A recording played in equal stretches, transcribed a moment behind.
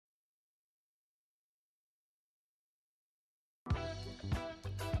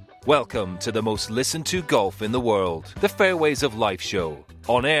Welcome to the most listened to golf in the world, the Fairways of Life show,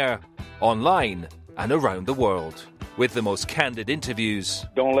 on air, online, and around the world, with the most candid interviews.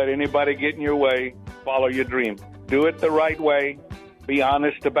 Don't let anybody get in your way. Follow your dream. Do it the right way. Be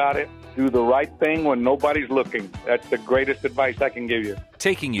honest about it. Do the right thing when nobody's looking. That's the greatest advice I can give you.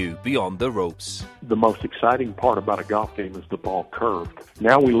 Taking you beyond the ropes. The most exciting part about a golf game is the ball curved.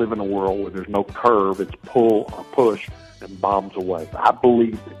 Now we live in a world where there's no curve. It's pull or push and bombs away. I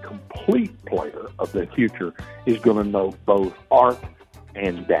believe the complete player of the future is going to know both art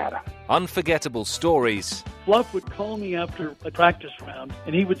and data. Unforgettable stories. Fluff would call me after a practice round,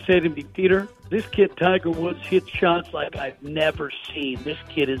 and he would say to me, Peter, this kid Tiger Woods hits shots like I've never seen. This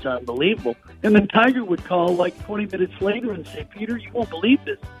kid is unbelievable. And then Tiger would call like 20 minutes later and say, Peter, you won't believe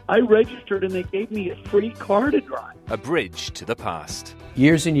this. I registered and they gave me a free car to drive. A bridge to the past.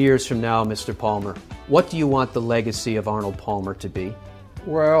 Years and years from now, Mr. Palmer, what do you want the legacy of Arnold Palmer to be?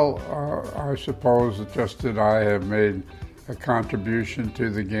 Well, I suppose just that I have made a contribution to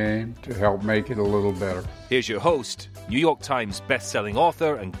the game to help make it a little better. Here's your host, New York Times best-selling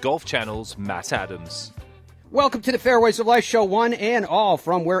author and Golf Channel's Matt Adams. Welcome to the Fairways of Life show, one and all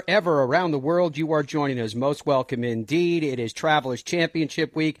from wherever around the world you are joining us. Most welcome indeed. It is Travelers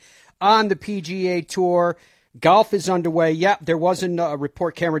Championship week on the PGA Tour. Golf is underway. Yeah, there wasn't a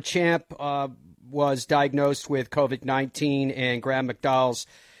report. Cameron Champ was diagnosed with COVID-19 and Graham McDowell's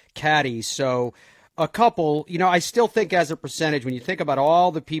caddy. So a couple, I still think as a percentage, when you think about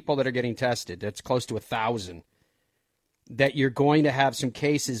all the people that are getting tested, that's close to 1,000, that you're going to have some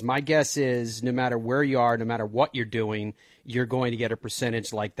cases. My guess is no matter where you are, no matter what you're doing, you're going to get a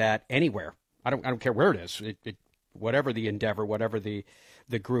percentage like that anywhere. I don't care where it is, whatever the endeavor, whatever the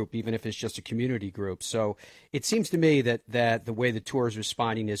group, even if it's just a community group. So it seems to me that the way the tour is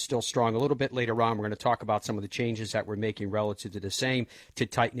responding is still strong. A little bit later on, we're going to talk about some of the changes that we're making relative to the same to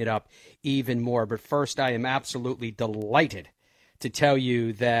tighten it up even more. But first, I am absolutely delighted to tell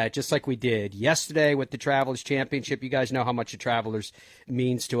you that just like we did yesterday with the Travelers Championship, you guys know how much the Travelers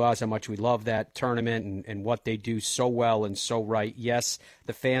means to us, how much we love that tournament and what they do so well and so right. Yes,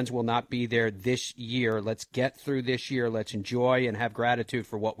 the fans will not be there this year. Let's get through this year. Let's enjoy and have gratitude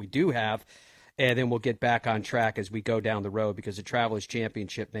for what we do have. And then we'll get back on track as we go down the road because the Travelers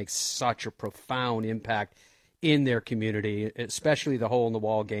Championship makes such a profound impact in their community, especially the Hole in the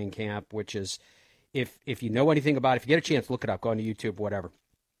Wall Game Camp, which is, if you know anything about it, if you get a chance, look it up, go on to YouTube, whatever,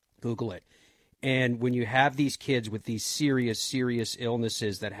 Google it. And when you have these kids with these serious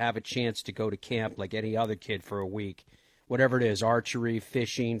illnesses that have a chance to go to camp like any other kid for a week, whatever it is, archery,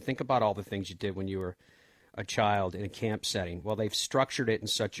 fishing, think about all the things you did when you were a child in a camp setting. Well, they've structured it in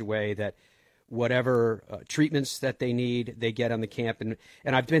such a way that whatever treatments that they need, they get on the camp. And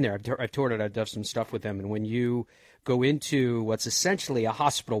I've been there. I've toured it. I've done some stuff with them. And when you go into what's essentially a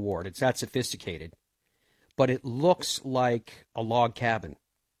hospital ward, it's that sophisticated, but it looks like a log cabin.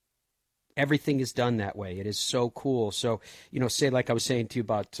 Everything is done that way. It is so cool. So, say like I was saying to you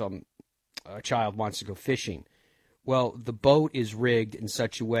about a child wants to go fishing. Well, the boat is rigged in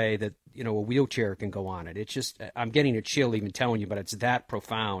such a way that, a wheelchair can go on it. It's just, I'm getting a chill even telling you, but it's that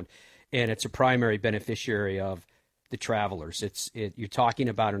profound. And it's a primary beneficiary of the Travelers. You're talking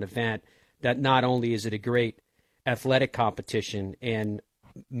about an event that not only is it a great athletic competition and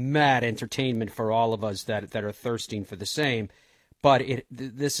mad entertainment for all of us that are thirsting for the same, but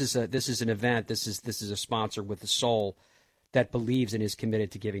this is an event. This is a sponsor with a soul that believes and is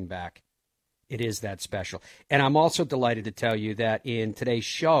committed to giving back. It is that special. And I'm also delighted to tell you that in today's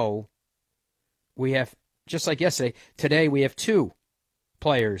show, we have, just like yesterday, today we have two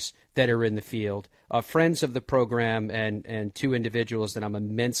players that are in the field, friends of the program and two individuals that I'm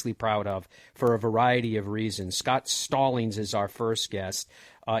immensely proud of for a variety of reasons. Scott Stallings is our first guest.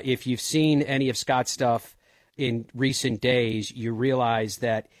 If you've seen any of Scott's stuff in recent days, you realize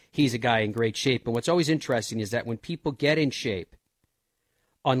that he's a guy in great shape. And what's always interesting is that when people get in shape,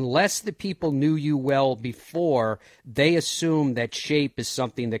 unless the people knew you well before, they assume that shape is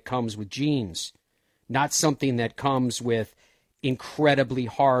something that comes with genes, not something that comes with incredibly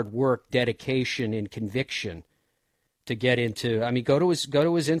hard work, dedication, and conviction to get into. Go to his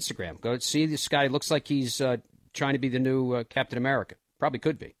Instagram. Go see this guy. Looks like he's trying to be the new Captain America. Probably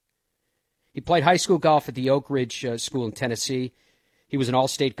could be. He played high school golf at the Oak Ridge School in Tennessee. He was an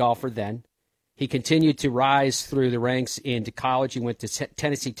all-state golfer then. He continued to rise through the ranks into college. He went to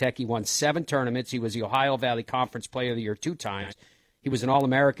Tennessee Tech. He won 7 tournaments. He was the Ohio Valley Conference Player of the Year 2 times. He was an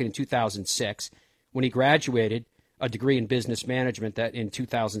All-American in 2006. When he graduated, a degree in business management, that in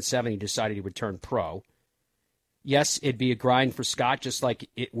 2007 he decided he would turn pro. Yes, it'd be a grind for Scott, just like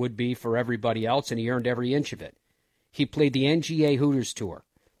it would be for everybody else, and he earned every inch of it. He played the NGA Hooters Tour,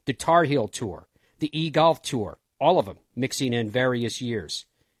 the Tar Heel Tour, the E-Golf Tour, all of them mixing in various years.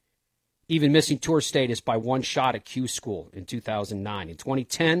 Even missing tour status by one shot at Q School in 2009. In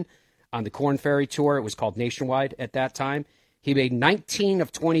 2010, on the Korn Ferry Tour, it was called Nationwide at that time, he made 19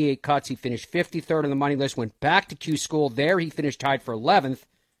 of 28 cuts. He finished 53rd on the money list, went back to Q School. There he finished tied for 11th.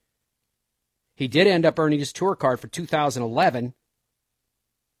 He did end up earning his tour card for 2011.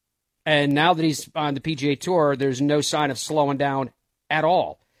 And now that he's on the PGA Tour, there's no sign of slowing down at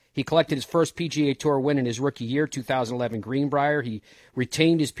all. He collected his first PGA Tour win in his rookie year, 2011 Greenbrier. He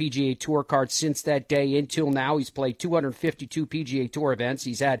retained his PGA Tour card since that day until now. He's played 252 PGA Tour events.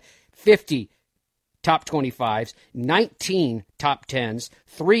 He's had 50 top 25s, 19 top 10s,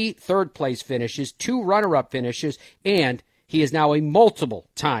 3 third-place finishes, 2 runner-up finishes, and he is now a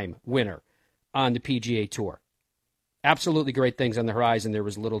multiple-time winner on the PGA Tour. Absolutely great things on the horizon, there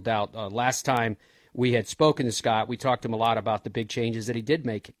was little doubt. Last time we had spoken to Scott, we talked to him a lot about the big changes that he did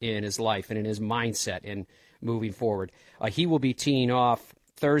make in his life and in his mindset and moving forward. He will be teeing off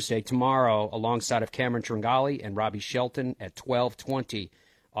Thursday, tomorrow, alongside of Cameron Tringali and Robbie Shelton at 12:20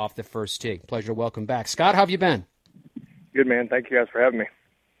 off the first tee. Pleasure to welcome back. Scott, how have you been? Good, man. Thank you guys for having me.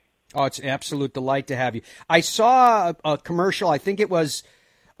 Oh, it's an absolute delight to have you. I saw a commercial, I think it was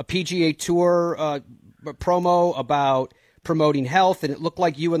a PGA Tour promo about promoting health, and it looked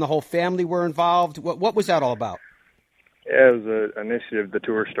like you and the whole family were involved. What was that all about? Yeah, it was an initiative the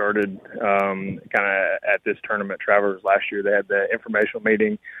tour started kind of at this tournament, Travelers, last year. They had the informational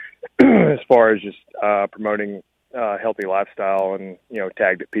meeting as far as just promoting healthy lifestyle and,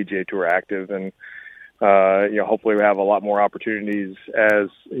 tagged at PGA Tour Active. And, hopefully we have a lot more opportunities as,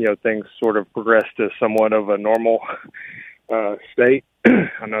 things sort of progress to somewhat of a normal state.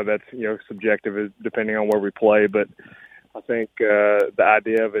 I know that's, subjective depending on where we play, but I think the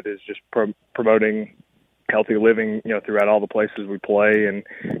idea of it is just promoting healthy living, throughout all the places we play, and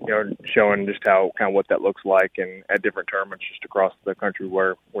showing just how kind of what that looks like and at different tournaments just across the country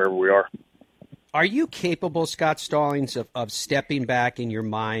wherever we are. Are you capable, Scott Stallings, of stepping back in your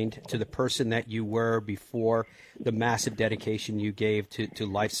mind to the person that you were before the massive dedication you gave to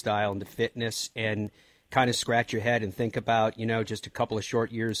lifestyle and to fitness, and kind of scratch your head and think about, just a couple of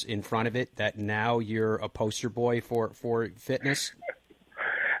short years in front of it, that now you're a poster boy for fitness?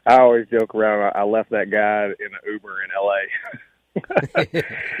 I always joke around. I left that guy in an Uber in L.A.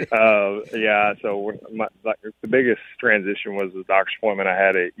 So the biggest transition was the doctor's appointment I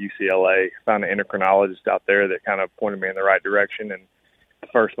had at UCLA. Found an endocrinologist out there that kind of pointed me in the right direction. And the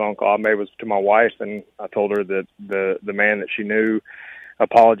first phone call I made was to my wife, and I told her that the man that she knew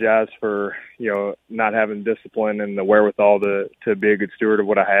apologized for, not having discipline and the wherewithal to be a good steward of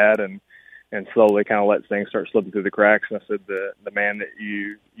what I had, and slowly kind of let things start slipping through the cracks. And I said, the man that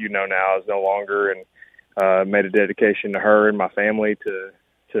you know now is no longer, and made a dedication to her and my family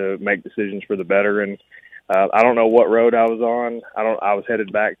to make decisions for the better. And I don't know what road I was on. I was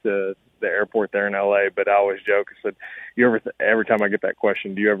headed back to the airport there in LA, but I always joke. I said, every time I get that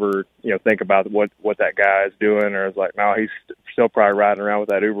question, do you ever, think about what that guy is doing? Or it's like, no, he's still probably riding around with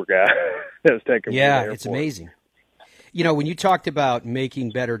that Uber guy that's taking him to the airport. It's amazing. When you talked about making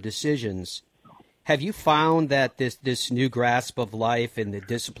better decisions, have you found that this new grasp of life and the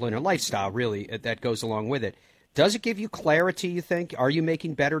discipline or lifestyle, really, that goes along with it, does it give you clarity, you think? Are you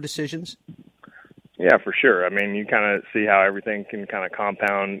making better decisions? Yeah, for sure. I mean, you kind of see how everything can kind of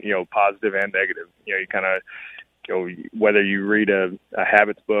compound, positive and negative. You kind of, whether you read a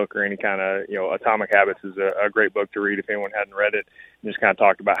habits book or any kind of, Atomic Habits is a great book to read if anyone hadn't read it. And just kind of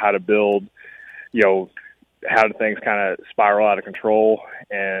talked about how to build, how do things kind of spiral out of control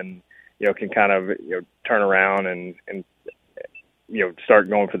and, can kind of, turn around and start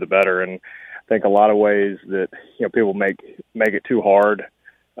going for the better. And I think a lot of ways that, people make it too hard,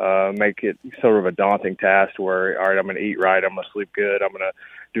 make it sort of a daunting task where, all right, I'm going to eat right, I'm going to sleep good, I'm going to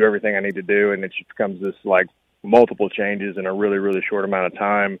do everything I need to do. And it just becomes this like multiple changes in a really, really short amount of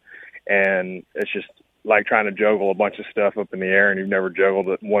time. And it's just like trying to juggle a bunch of stuff up in the air and you've never juggled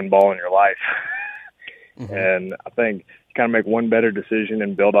one ball in your life. Mm-hmm. And I think you kind of make one better decision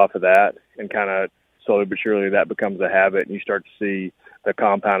and build off of that, and kind of slowly but surely that becomes a habit, and you start to see the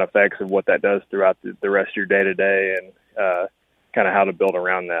compound effects of what that does throughout the rest of your day-to-day, and kind of how to build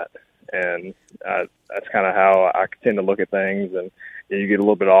around that. And that's kind of how I tend to look at things. And you get a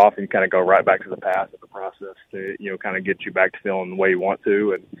little bit off and you kind of go right back to the path of the process to, kind of get you back to feeling the way you want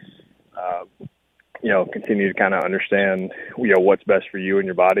to, and, continue to kind of understand, what's best for you and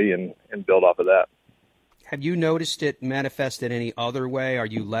your body, and build off of that. Have you noticed it manifest in any other way? Are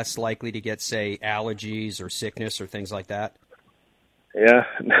you less likely to get, say, allergies or sickness or things like that? Yeah,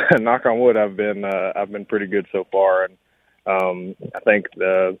 knock on wood, I've been pretty good so far, and I think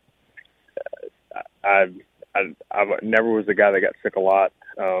I never was the guy that got sick a lot,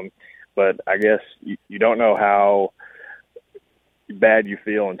 but I guess you don't know how bad you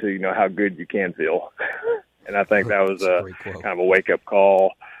feel until you know how good you can feel. And I think that was a kind of a wake-up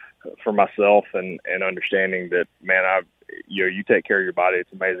call for myself, and understanding that, man, you take care of your body.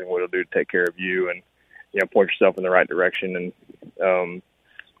 It's amazing what it'll do to take care of you, and point yourself in the right direction. And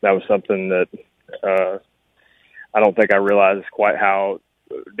that was something that I don't think I realized quite how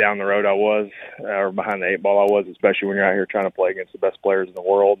down the road I was, or behind the eight ball I was, especially when you're out here trying to play against the best players in the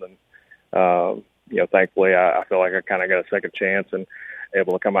world. And thankfully, I feel like I kind of got a second chance and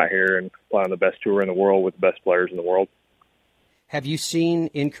able to come out here and play on the best tour in the world with the best players in the world. Have you seen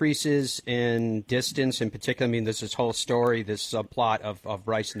increases in distance in particular? I mean, there's this whole story, this subplot of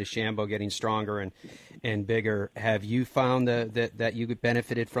Bryson DeChambeau getting stronger and bigger. Have you found that you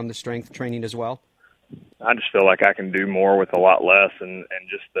benefited from the strength training as well? I just feel like I can do more with a lot less, and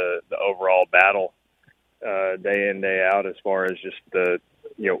just the overall battle day in, day out, as far as just the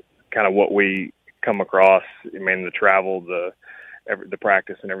kind of what we come across. I mean, the travel, the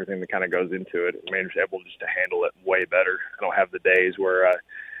practice, and everything that kind of goes into it. I mean, just able just to handle it way better. I don't have the days where I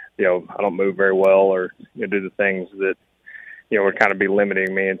don't move very well, or do the things that would kind of be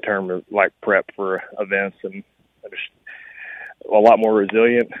limiting me in terms of like prep for events, and I just a lot more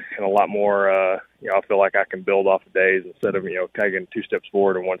resilient and a lot more. I feel like I can build off of days instead of taking 2 steps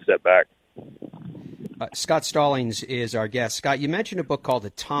forward and 1 step back. Scott Stallings is our guest. Scott, you mentioned a book called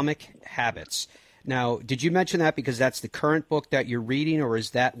Atomic Habits. Now, did you mention that because that's the current book that you're reading, or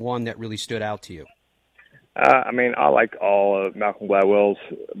is that one that really stood out to you? I mean, I like all of Malcolm Gladwell's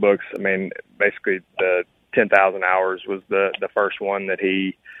books. I mean, basically the 10,000 Hours was the first one that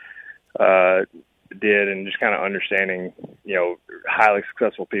he did, and just kind of understanding, highly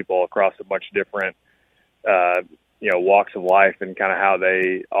successful people across a bunch of different, walks of life, and kind of how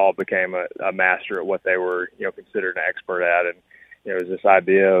they all became a master at what they were, considered an expert at. And, it was this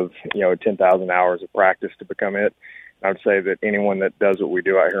idea of, 10,000 hours of practice to become it. I would say that anyone that does what we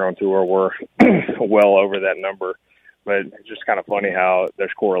do out here on tour, we're well over that number. But it's just kind of funny how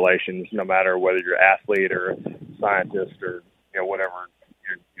there's correlations, no matter whether you're an athlete or a scientist or, whatever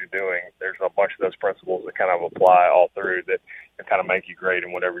you're doing. There's a bunch of those principles that kind of apply all through that kind of make you great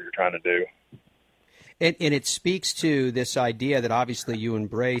in whatever you're trying to do. And it speaks to this idea that obviously you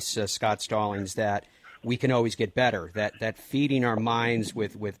embrace, Scott Stallings, that we can always get better, that feeding our minds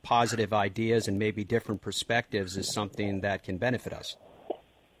with positive ideas and maybe different perspectives is something that can benefit us.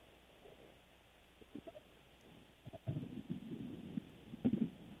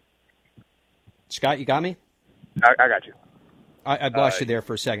 Scott, you got me? I got you. I lost you there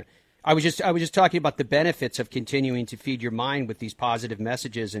for a second. I was just talking about the benefits of continuing to feed your mind with these positive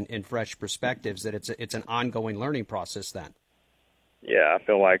messages and fresh perspectives, that it's an ongoing learning process then. Yeah, I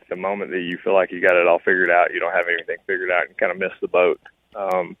feel like the moment that you feel like you got it all figured out, you don't have anything figured out, and kind of miss the boat.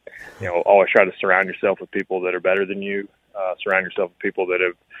 Always try to surround yourself with people that are better than you. Surround yourself with people that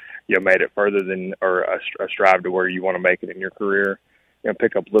have, made it further than, or strive to where you want to make it in your career.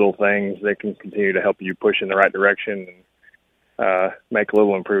 Pick up little things that can continue to help you push in the right direction, and make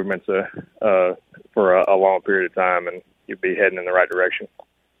little improvements for a long period of time, and you'll be heading in the right direction.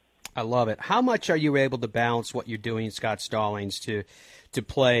 I love it. How much are you able to balance what you're doing, Scott Stallings, to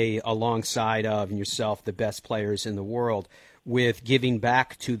play alongside of yourself the best players in the world, with giving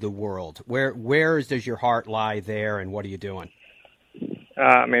back to the world? Where does your heart lie there, and what are you doing?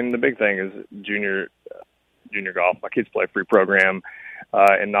 I mean, the big thing is junior golf. My kids play a free program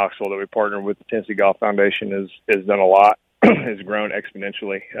in Knoxville that we partner with. The Tennessee Golf Foundation has done a lot, has grown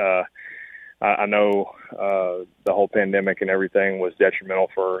exponentially. I know the whole pandemic and everything was detrimental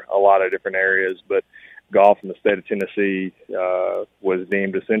for a lot of different areas, but golf in the state of Tennessee was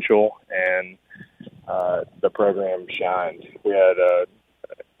deemed essential, and the program shined. We had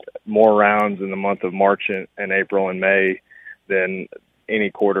more rounds in the month of March and April and May than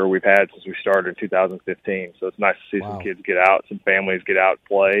any quarter we've had since we started in 2015. So it's nice to see some kids get out, some families get out and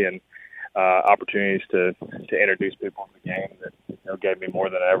play, and opportunities to introduce people to the game that gave me more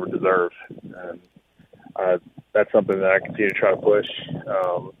than I ever deserved. That's something that I continue to try to push,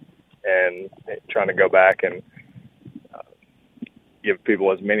 and trying to go back and give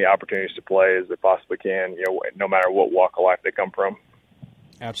people as many opportunities to play as they possibly can, no matter what walk of life they come from.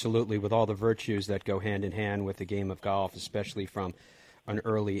 Absolutely, with all the virtues that go hand in hand with the game of golf, especially from an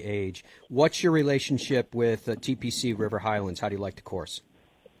early age. What's your relationship with TPC River Highlands? How do you like the course?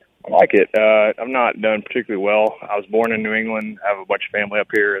 I like it. I've not done particularly well. I was born in New England. I have a bunch of family up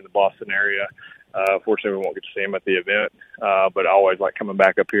here in the Boston area. Fortunately, we won't get to see them at the event, but I always like coming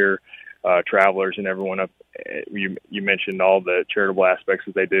back up here Travelers and everyone up. You mentioned all the charitable aspects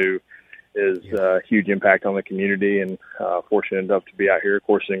that they do is a huge impact on the community, and fortunate enough to be out here. Of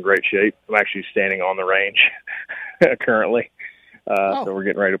course, in great shape. I'm actually standing on the range currently, so we're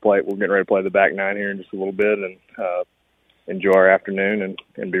getting ready to play. We're getting ready to play the back nine here in just a little bit, and enjoy our afternoon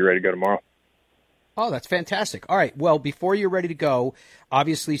and be ready to go tomorrow. Oh, that's fantastic. All right. Well, before you're ready to go,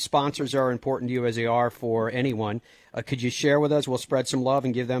 obviously sponsors are important to you as they are for anyone. Could you share with us? We'll spread some love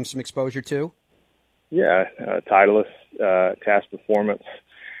and give them some exposure too. Yeah, Titleist, Task Performance,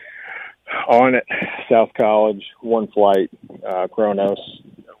 On It, South College, One Flight, Kronos.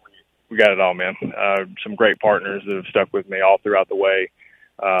 We got it all, man. Some great partners that have stuck with me all throughout the way,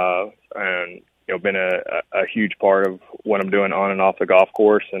 and been a huge part of what I'm doing on and off the golf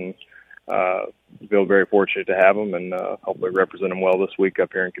course, and feel very fortunate to have them, and hopefully represent them well this week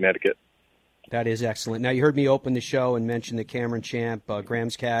up here in Connecticut. That is excellent. Now, you heard me open the show and mention that Cameron Champ,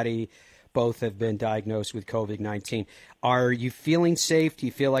 Graham's caddy, both have been diagnosed with COVID-19. Are you feeling safe? Do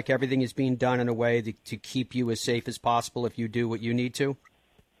you feel like everything is being done in a way to keep you as safe as possible if you do what you need to?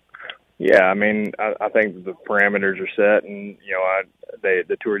 Yeah, I mean, I think the parameters are set, and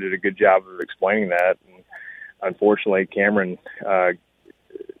the tour did a good job of explaining that. And unfortunately, Cameron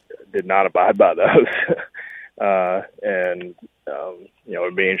did not abide by those,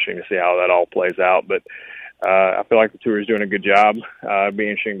 it'd be interesting to see how that all plays out. But I feel like the tour is doing a good job. It'd be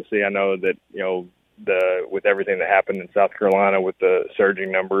interesting to see. I know that with everything that happened in South Carolina with the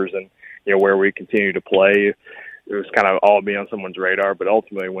surging numbers and where we continue to play, it was kind of all be on someone's radar. But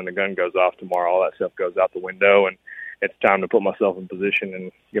ultimately, when the gun goes off tomorrow, all that stuff goes out the window, and it's time to put myself in position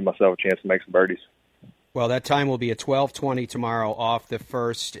and give myself a chance to make some birdies. Well, that time will be at 12:20 tomorrow off the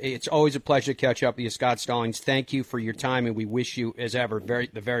first. It's always a pleasure to catch up with you, Scott Stallings. Thank you for your time, and we wish you, as ever,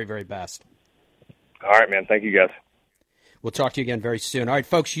 the very, very best. All right, man. Thank you, guys. We'll talk to you again very soon. All right,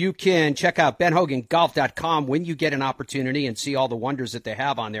 folks, you can check out benhogangolf.com when you get an opportunity and see all the wonders that they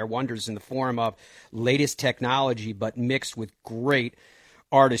have on there, wonders in the form of latest technology, but mixed with great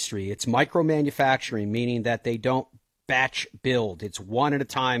artistry. It's micro-manufacturing, meaning that they don't batch build. It's one at a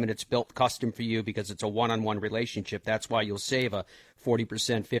time, and it's built custom for you because it's a one-on-one relationship. That's why you'll save a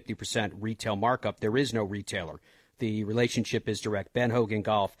 40%, 50% retail markup. There is no retailer. The relationship is direct.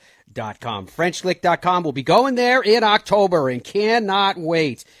 benhogangolf.com. FrenchLick.com. We'll be going there in October and cannot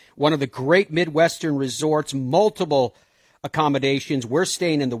wait. One of the great Midwestern resorts, multiple accommodations. We're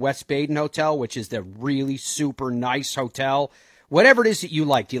staying in the West Baden Hotel, which is the really super nice hotel. Whatever it is that you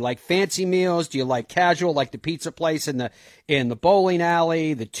like. Do you like fancy meals? Do you like casual, like the pizza place in the bowling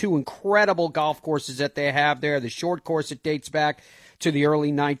alley? The two incredible golf courses that they have there. The short course that dates back to the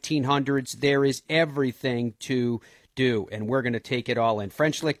early 1900s. There is everything to do, and we're going to take it all in.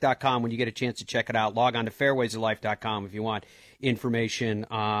 FrenchLick.com, when you get a chance to check it out. Log on to fairwaysoflife.com if you want information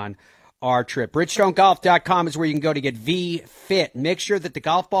on our trip. BridgestoneGolf.com is where you can go to get V-Fit. Make sure that the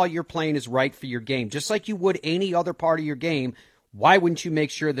golf ball you're playing is right for your game. Just like you would any other part of your game, why wouldn't you make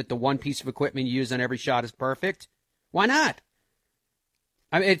sure that the one piece of equipment you use on every shot is perfect? Why not?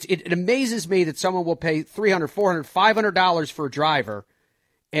 I mean, it amazes me that someone will pay $300, $400, $500 for a driver,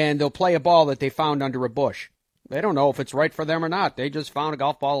 and they'll play a ball that they found under a bush. They don't know if it's right for them or not. They just found a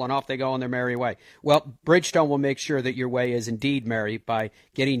golf ball, and off they go on their merry way. Well, Bridgestone will make sure that your way is indeed merry by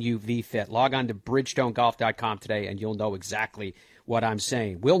getting you V-Fit. Log on to BridgestoneGolf.com today, and you'll know exactly what I'm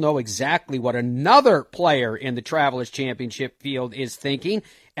saying. We'll know exactly what another player in the Travelers Championship field is thinking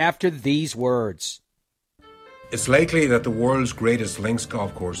after these words. It's likely that the world's greatest links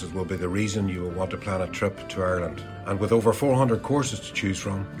golf courses will be the reason you will want to plan a trip to Ireland. And with over 400 courses to choose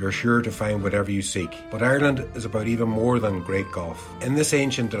from, you're sure to find whatever you seek. But Ireland is about even more than great golf. In this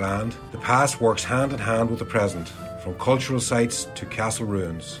ancient land, the past works hand in hand with the present. From cultural sites to castle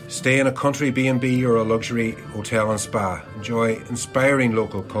ruins. Stay in a country B&B or a luxury hotel and spa. Enjoy inspiring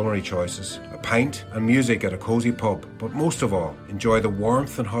local culinary choices, a pint and music at a cosy pub. But most of all, enjoy the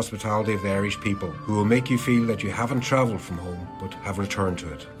warmth and hospitality of the Irish people, who will make you feel that you haven't travelled from home but have returned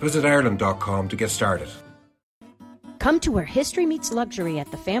to it. Visit Ireland.com to get started. Come to where history meets luxury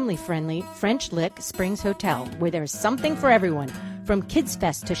at the family-friendly French Lick Springs Hotel, where there's something for everyone, from Kids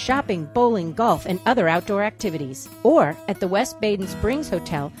Fest to shopping, bowling, golf, and other outdoor activities. Or at the West Baden Springs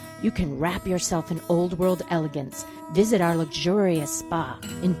Hotel, you can wrap yourself in old-world elegance. Visit our luxurious spa,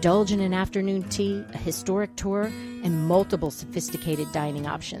 indulge in an afternoon tea, a historic tour, and multiple sophisticated dining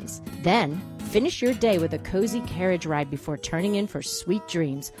options. Then, finish your day with a cozy carriage ride before turning in for sweet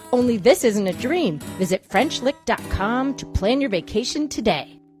dreams. Only this isn't a dream. Visit FrenchLick.com to plan your vacation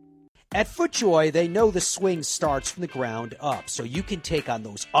today. At FootJoy, they know the swing starts from the ground up, so you can take on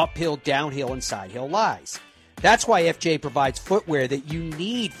those uphill, downhill, and sidehill lies. That's why FJ provides footwear that you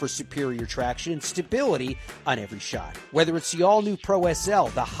need for superior traction and stability on every shot. Whether it's the all-new Pro SL,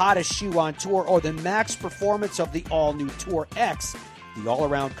 the hottest shoe on tour, or the max performance of the all-new Tour X, the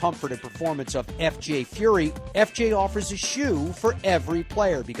all-around comfort and performance of FJ Fury, FJ offers a shoe for every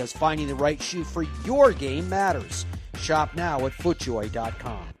player because finding the right shoe for your game matters. Shop now at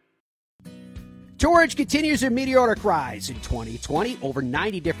footjoy.com. Tour Edge continues their meteoric rise in 2020. Over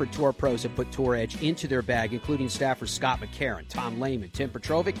 90 different Tour pros have put Tour Edge into their bag, including staffers Scott McCarron, Tom Lehman, Tim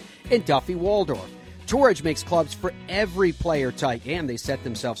Petrovic, and Duffy Waldorf. Tour Edge makes clubs for every player type, and they set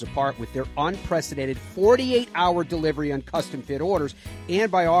themselves apart with their unprecedented 48-hour delivery on custom-fit orders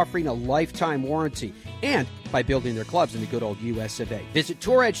and by offering a lifetime warranty and by building their clubs in the good old US of A. Visit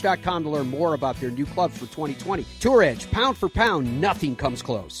touredge.com to learn more about their new clubs for 2020. Tour Edge, pound for pound, nothing comes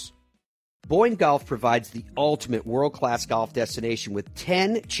close. Boyne Golf provides the ultimate world-class golf destination with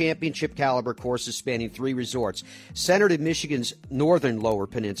 10 championship-caliber courses spanning 3 resorts. Centered in Michigan's northern Lower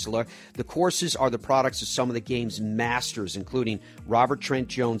Peninsula, the courses are the products of some of the game's masters, including Robert Trent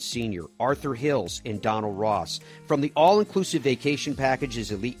Jones Sr., Arthur Hills, and Donald Ross. From the all-inclusive vacation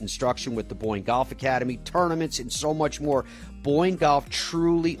packages, elite instruction with the Boyne Golf Academy, tournaments, and so much more, Boyne Golf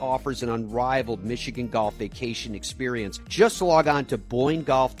truly offers an unrivaled Michigan golf vacation experience. Just log on to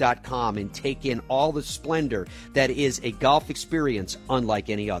BoyneGolf.com and take in all the splendor that is a golf experience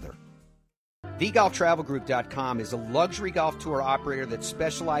unlike any other. TheGolfTravelGroup.com is a luxury golf tour operator that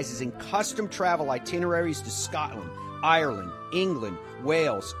specializes in custom travel itineraries to Scotland, Ireland, England,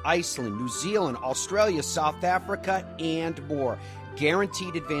 Wales, Iceland, New Zealand, Australia, South Africa, and more.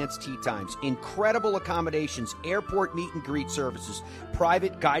 Guaranteed advanced tee times, incredible accommodations, airport meet and greet services,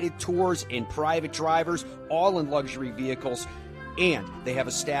 private guided tours, and private drivers, all in luxury vehicles. And they have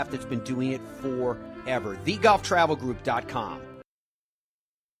a staff that's been doing it forever. TheGolfTravelGroup.com.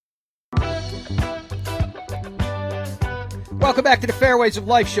 Welcome back to the Fairways of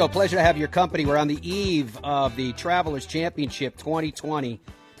Life show. Pleasure to have your company. We're on the eve of the Travelers Championship 2020.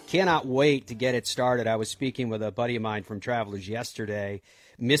 Cannot wait to get it started. I was speaking with a buddy of mine from Travelers yesterday,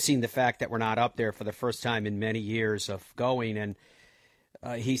 missing the fact that we're not up there for the first time in many years of going, and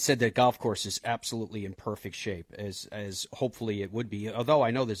he said that golf course is absolutely in perfect shape, as hopefully it would be, although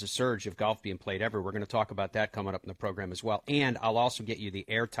I know there's a surge of golf being played everywhere. We're going to talk about that coming up in the program as well, and I'll also get you the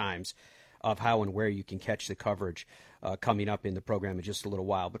air times of how and where you can catch the coverage coming up in the program in just a little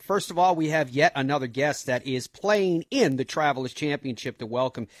while. But first of all, we have yet another guest that is playing in the Travelers Championship to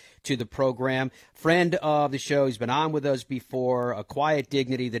welcome to the program. Friend of the show, he's been on with us before, a quiet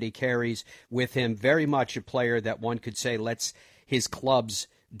dignity that he carries with him, very much a player that one could say lets his clubs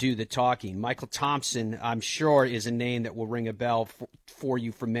do the talking. Michael Thompson, I'm sure, is a name that will ring a bell for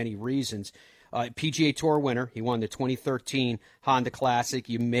you for many reasons. PGA Tour winner. He won the 2013 Honda Classic.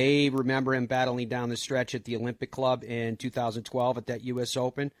 You may remember him battling down the stretch at the Olympic Club in 2012 at that U.S.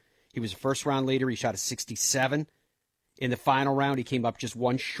 Open. He was a first-round leader. He shot a 67. In the final round, he came up just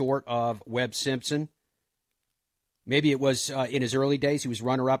one short of Webb Simpson. Maybe it was in his early days. He was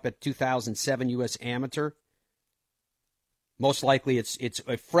runner-up at 2007 U.S. Amateur. Most likely it's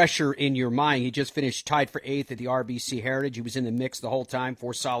fresher in your mind. He just finished tied for 8th at the RBC Heritage. He was in the mix the whole time,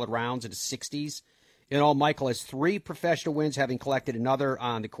 4 solid rounds in the 60s. In all, Michael has 3 professional wins, having collected another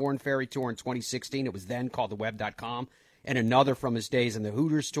on the Corn Ferry Tour in 2016. It was then called the Web.com, and another from his days on the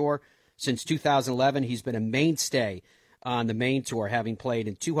Hooters Tour. Since 2011, he's been a mainstay on the main tour, having played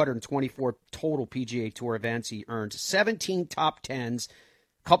in 224 total PGA Tour events. He earned 17 top 10s,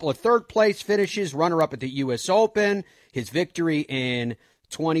 couple of third-place finishes, runner-up at the U.S. Open, his victory in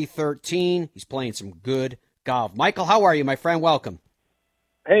 2013. He's playing some good golf. Michael, how are you, my friend? Welcome.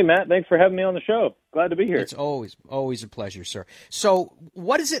 Hey, Matt. Thanks for having me on the show. Glad to be here. It's always a pleasure, sir. So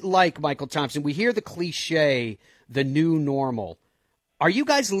what is it like, Michael Thompson? We hear the cliche, the new normal. Are you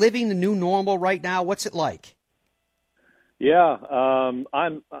guys living the new normal right now? What's it like? Yeah,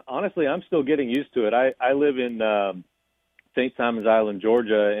 I'm still getting used to it. I live in St. Simons Island,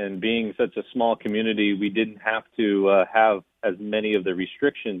 Georgia, and being such a small community, we didn't have to have as many of the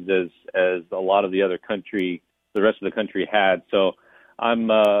restrictions as a lot of the rest of the country had. So I'm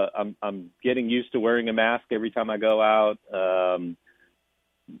getting used to wearing a mask every time I go out.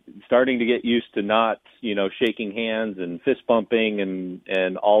 Starting to get used to not, shaking hands and fist bumping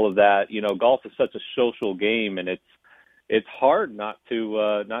and all of that. Golf is such a social game, and it's hard not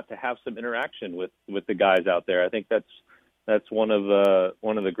to have some interaction with the guys out there. I think that's one of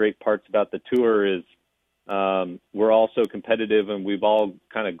the great parts about the tour is we're all so competitive, and we've all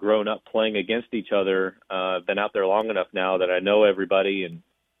kind of grown up playing against each other. Been out there long enough now that I know everybody, and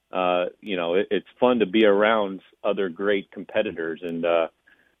it's fun to be around other great competitors. And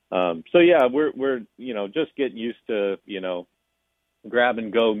So yeah, we're just getting used to grab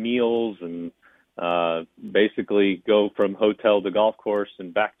and go meals and basically go from hotel to golf course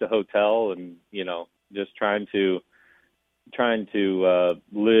and back to hotel, and just trying to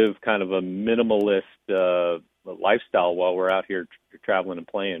live kind of a minimalist lifestyle while we're out here traveling and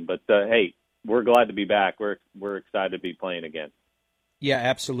playing. But hey, we're glad to be back. We're excited to be playing again. Yeah,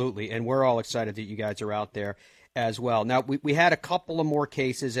 absolutely, and we're all excited that you guys are out there as well. Now, we had a couple of more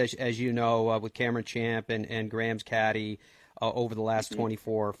cases, as you know, with Cameron Champ and Graham's caddy over the last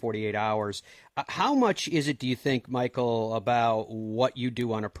 24, 48 hours. How much is it, do you think, Michael, about what you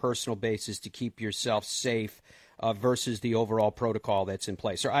do on a personal basis to keep yourself safe versus the overall protocol that's in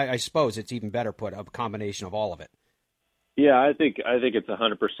place? Or I suppose it's even better put, a combination of all of it. Yeah, I think it's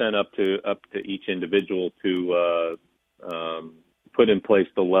 100% up to each individual to put in place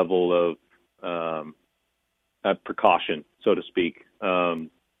the level of precaution, so to speak,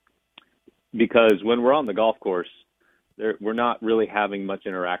 because when we're on the golf course, we're not really having much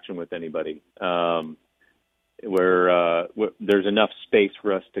interaction with anybody. There's enough space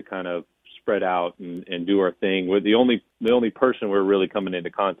for us to kind of spread out and do our thing. We're the only person we're really coming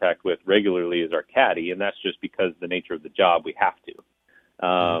into contact with regularly is our caddy, and that's just because of the nature of the job we have to.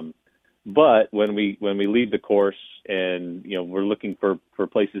 But when we leave the course and we're looking for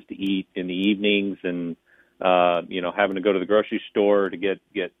places to eat in the evenings and having to go to the grocery store to get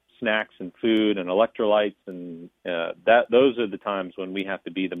snacks and food and electrolytes, and those are the times when we have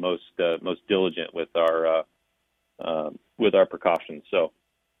to be the most diligent with our precautions. So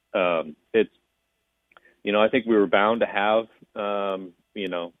it's I think we were bound to have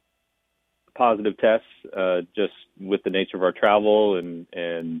positive tests just with the nature of our travel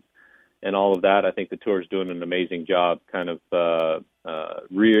and all of that. I think the tour is doing an amazing job, kind of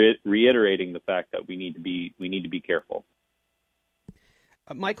reiterating the fact that we need to be careful.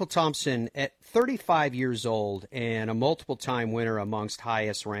 Michael Thompson, at 35 years old and a multiple-time winner amongst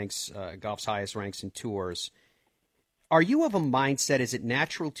golf's highest ranks in tours, are you of a mindset, is it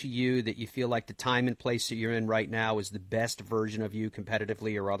natural to you that you feel like the time and place that you're in right now is the best version of you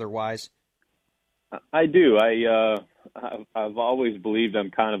competitively or otherwise? I do. I've always believed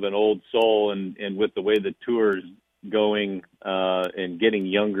I'm kind of an old soul, and with the way the tour is going and getting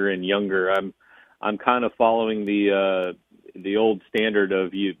younger and younger, I'm kind of following the old standard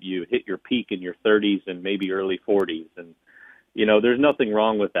of you hit your peak in your 30s and maybe early 40s, and there's nothing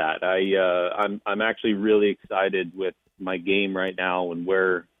wrong with that. I'm actually really excited with my game right now and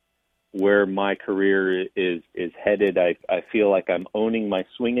where my career is headed. I feel like I'm owning my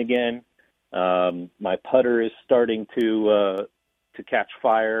swing again. My putter is starting to catch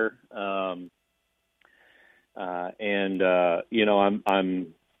fire, and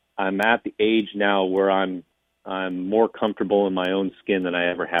I'm at the age now where I'm more comfortable in my own skin than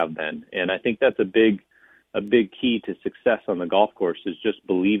I ever have been, and I think that's a big key to success on the golf course is just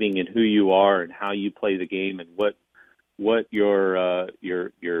believing in who you are and how you play the game and what your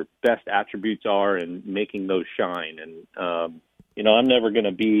best attributes are and making those shine. And I'm never going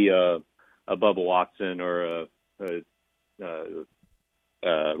to be a Bubba Watson or a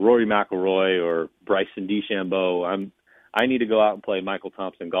Rory McIlroy or Bryson DeChambeau. I need to go out and play Michael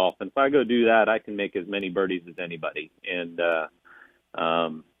Thompson golf, and if I go do that, I can make as many birdies as anybody. And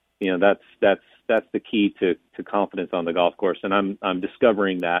that's the key to confidence on the golf course, and I'm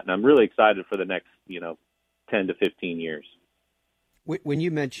discovering that, and I'm really excited for the next 10 to 15 years. When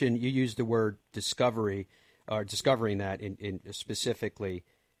you mentioned, you used the word discovery, or discovering that in specifically,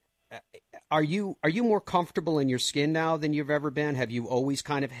 are you more comfortable in your skin now than you've ever been? Have you always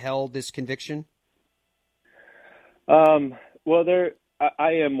kind of held this conviction? Well,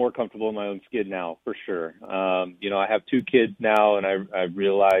 I am more comfortable in my own skin now, for sure. I have 2 kids now, and I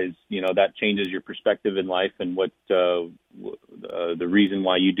realize, that changes your perspective in life and what the reason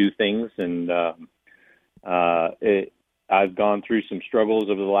why you do things. And I've gone through some struggles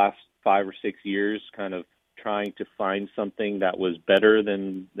over the last 5 or 6 years, kind of trying to find something that was better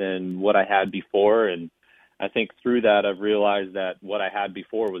than what I had before. And I think through that, I've realized that what I had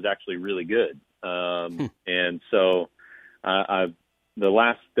before was actually really good. And so the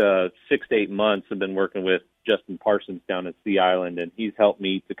last 6 to 8 months I've been working with Justin Parsons down at Sea Island, and he's helped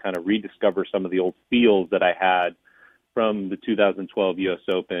me to kind of rediscover some of the old feels that I had from the 2012 U.S.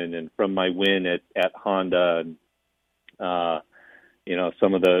 Open and from my win at Honda, and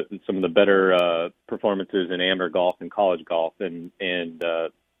some of the better performances in amateur golf and college golf, and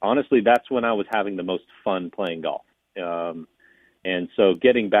honestly, that's when I was having the most fun playing golf. And so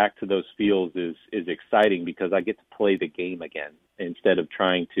getting back to those feels is exciting because I get to play the game again instead of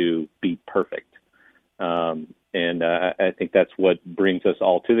trying to be perfect. I think that's what brings us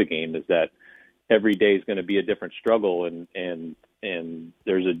all to the game, is that every day is going to be a different struggle, and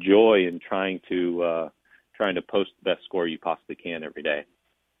there's a joy in trying to post the best score you possibly can every day.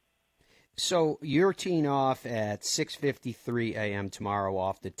 So you're teeing off at 6:53 a.m. tomorrow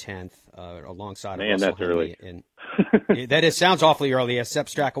off the 10th, alongside Man, Russell that's early. That sounds awfully early. Sepp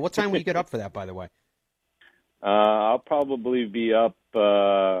Straka. What time will you get up for that, by the way? I'll probably be up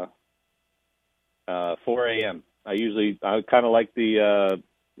 4 a.m. I kind of like the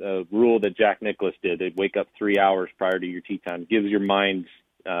rule that Jack Nicklaus did. They'd wake up 3 hours prior to your tee time. Gives your mind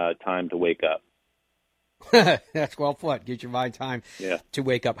time to wake up. That's well put. Gives your mind time to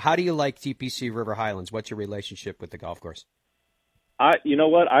wake up. How do you like TPC River Highlands? What's your relationship with the golf course? You know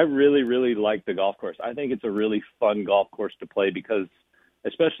what? I really, really like the golf course. I think it's a really fun golf course to play because,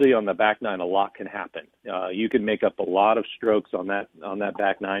 especially on the back nine, a lot can happen. You can make up a lot of strokes on that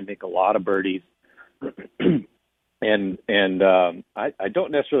back nine, make a lot of birdies. And I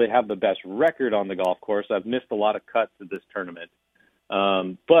don't necessarily have the best record on the golf course. I've missed a lot of cuts at this tournament.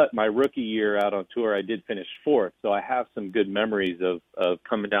 But my rookie year out on tour, I did finish fourth. So I have some good memories of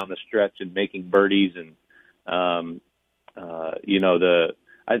coming down the stretch and making birdies. And,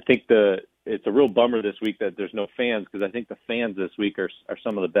 I think it's a real bummer this week that there's no fans, because I think the fans this week are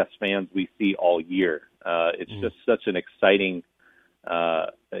some of the best fans we see all year. It's just such an exciting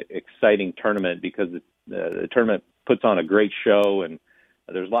tournament, because the tournament puts on a great show, and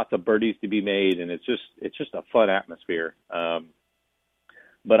there's lots of birdies to be made, and it's just a fun atmosphere.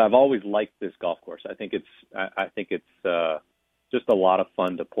 But I've always liked this golf course. I think it's just a lot of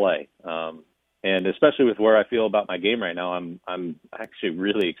fun to play. And especially with where I feel about my game right now, I'm actually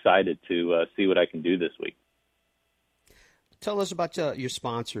really excited to see what I can do this week. Tell us about your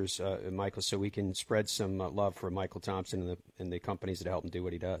sponsors, Michael, so we can spread some love for Michael Thompson and the companies that help him do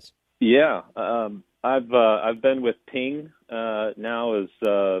what he does. Yeah, I've been with Ping now as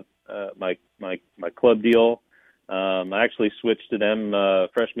my club deal. I actually switched to them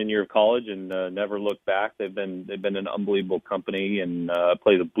freshman year of college and never looked back. They've been an unbelievable company, and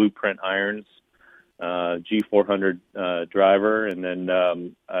play the Blueprint irons, G400 driver, and then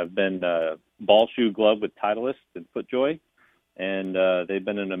I've been ball shoe glove with Titleist and FootJoy, and they've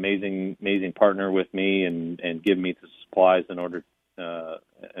been an amazing partner with me and give me the supplies in order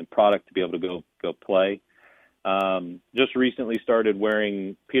and product to be able to go play. Just recently started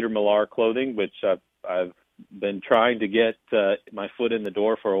wearing Peter Millar clothing, which I've been trying to get my foot in the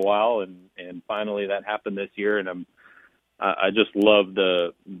door for a while, and finally that happened this year. And I just love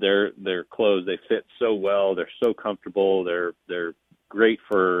their clothes. They fit so well. They're so comfortable. They're great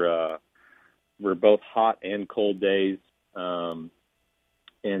for both hot and cold days. And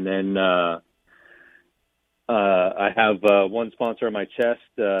then I have one sponsor on my chest,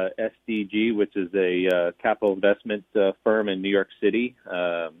 SDG, which is a capital investment firm in New York City.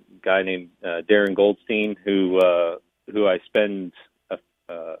 A guy named Darren Goldstein, who I spend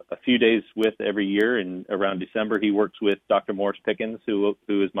a few days with every year. And around December, he works with Dr. Morris Pickens, who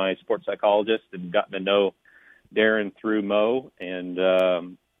is my sports psychologist, and gotten to know Darren through Mo, and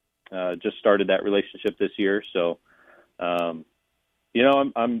just started that relationship this year. So, I'm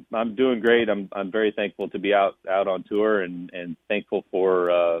doing great. I'm very thankful to be out on tour, and thankful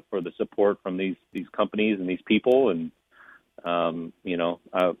for the support from these companies and these people. And, I'm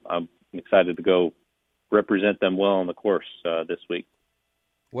excited to go represent them well on the course this week.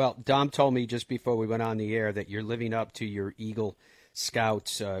 Well, Dom told me just before we went on the air that you're living up to your Eagle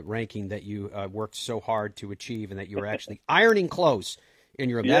Scouts ranking that you worked so hard to achieve, and that you were actually ironing clothes in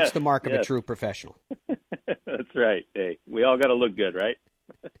your room. Yes, that's the mark of a true professional. That's right. Hey, we all got to look good, right?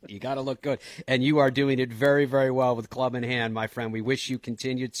 You got to look good. And you are doing it very, very well with club in hand, my friend. We wish you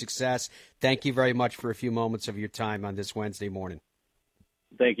continued success. Thank you very much for a few moments of your time on this Wednesday morning.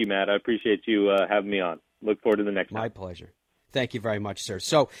 Thank you, Matt. I appreciate you having me on. Look forward to the next time. My pleasure. Thank you very much, sir.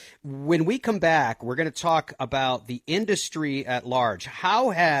 So when we come back, we're going to talk about the industry at large. How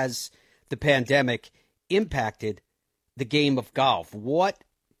has the pandemic impacted the game of golf? What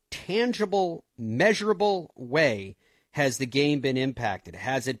tangible, measurable way has the game been impacted?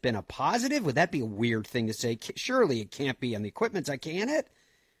 Has it been a positive? Would that be a weird thing to say? Surely it can't be on the equipment, can it?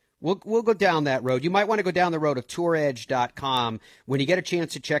 We'll go down that road. You might want to go down the road of TourEdge.com. When you get a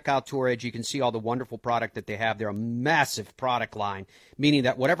chance to check out TourEdge, you can see all the wonderful product that they have. They're a massive product line, meaning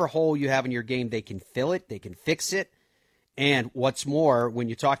that whatever hole you have in your game, they can fill it, they can fix it. And what's more, when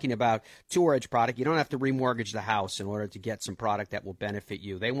you're talking about Tour Edge product, you don't have to remortgage the house in order to get some product that will benefit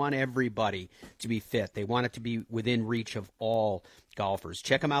you. They want everybody to be fit. They want it to be within reach of all golfers.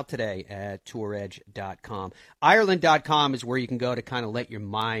 Check them out today at touredge.com. Ireland.com is where you can go to kind of let your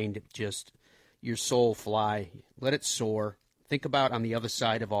mind just, your soul fly. Let it soar. Think about on the other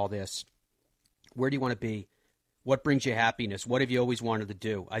side of all this. Where do you want to be? What brings you happiness? What have you always wanted to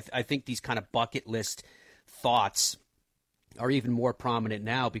do? I think these kind of bucket list thoughts are even more prominent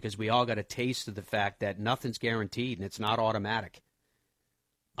now because we all got a taste of the fact that nothing's guaranteed and it's not automatic.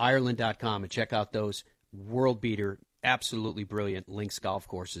 Ireland.com and check out those world beater, absolutely brilliant links golf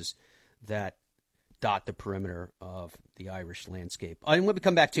courses that dot the perimeter of the Irish landscape. And when we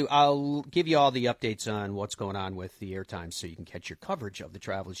come back to, I'll give you all the updates on what's going on with the airtime so you can catch your coverage of the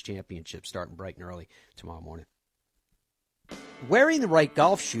Travelers Championship starting bright and early tomorrow morning. Wearing the right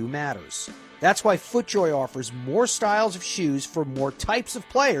golf shoe matters. That's why FootJoy offers more styles of shoes for more types of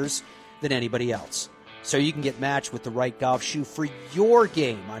players than anybody else. So you can get matched with the right golf shoe for your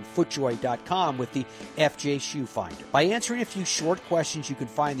game on FootJoy.com with the FJ Shoe Finder. By answering a few short questions, you can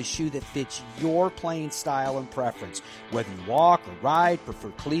find the shoe that fits your playing style and preference. Whether you walk or ride, prefer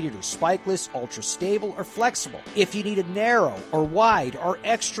cleated or spikeless, ultra stable or flexible. If you need a narrow or wide or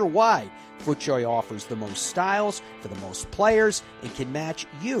extra wide, FootJoy offers the most styles for the most players and can match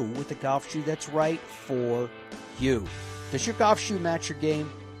you with the golf shoe that's right for you. Does your golf shoe match your game?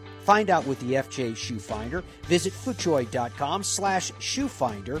 Find out with the FJ Shoe Finder. Visit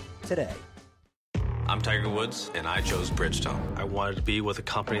FootJoy.com/shoefinder today. I'm Tiger Woods, and I chose Bridgestone. I wanted to be with a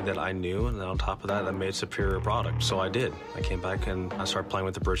company that I knew, and then on top of that, that made superior product. So I did. I came back and I started playing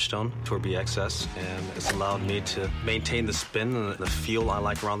with the Bridgestone Tour BXS, and it's allowed me to maintain the spin and the feel I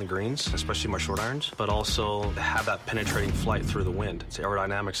like around the greens, especially my short irons, but also have that penetrating flight through the wind. The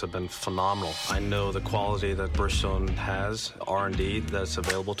aerodynamics have been phenomenal. I know the quality that Bridgestone has, R&D that's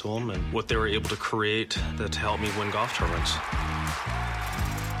available to them, and what they were able to create that to help me win golf tournaments.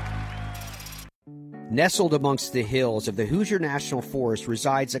 Nestled amongst the hills of the Hoosier National Forest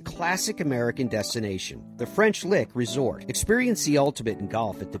resides a classic American destination, the French Lick Resort. Experience the ultimate in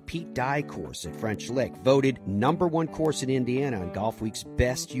golf at the Pete Dye course at French Lick, voted #1 course in Indiana on Golfweek's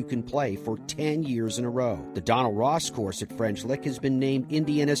Best You Can Play for 10 years in a row. The Donald Ross course at French Lick has been named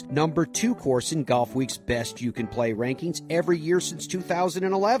Indiana's #2 course in Golfweek's Best You Can Play rankings every year since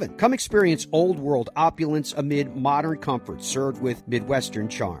 2011. Come experience old world opulence amid modern comfort served with Midwestern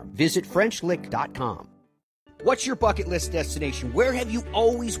charm. Visit FrenchLick.com. What's your bucket list destination? Where have you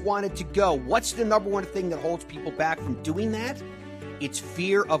always wanted to go? What's the #1 thing that holds people back from doing that? It's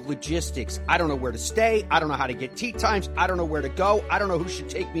fear of logistics. I don't know where to stay. I don't know how to get tee times. I don't know where to go. I don't know who should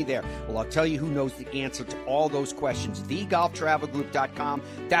take me there. Well, I'll tell you who knows the answer to all those questions. TheGolfTravelGroup.com.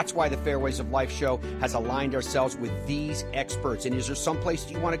 That's why the Fairways of Life show has aligned ourselves with these experts. And is there some place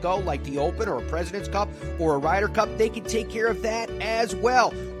you want to go, like the Open or a President's Cup or a Ryder Cup? They can take care of that as well.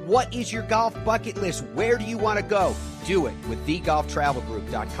 What is your golf bucket list? Where do you want to go? Do it with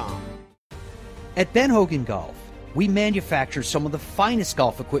TheGolfTravelGroup.com. At Ben Hogan Golf, we manufacture some of the finest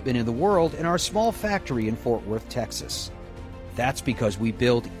golf equipment in the world in our small factory in Fort Worth, Texas. That's because we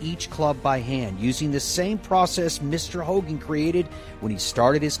build each club by hand using the same process Mr. Hogan created when he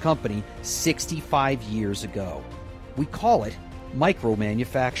started his company 65 years ago. We call it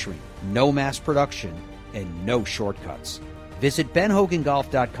micro-manufacturing, no mass production, and no shortcuts. Visit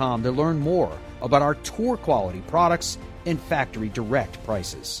benhogangolf.com to learn more about our tour quality products and factory direct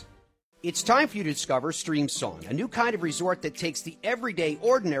prices. It's time for you to discover StreamSong, a new kind of resort that takes the everyday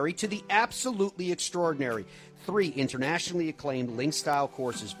ordinary to the absolutely extraordinary. 3 internationally acclaimed link-style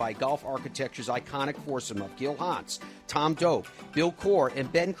courses by golf architecture's iconic foursome of Gil Hans, Tom Doak, Bill Coore,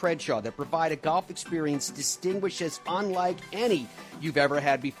 and Ben Crenshaw that provide a golf experience distinguished as unlike any you've ever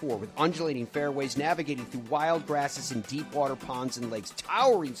had before, with undulating fairways, navigating through wild grasses and deep water ponds and lakes,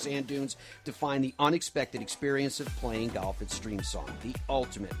 towering sand dunes to find the unexpected experience of playing golf at StreamSong, the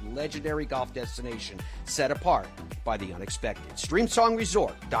ultimate legendary golf destination set apart by the unexpected.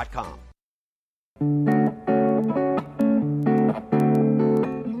 StreamSongResort.com.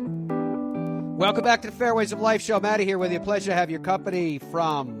 Welcome back to the Fairways of Life show. Matty here with you. Pleasure to have your company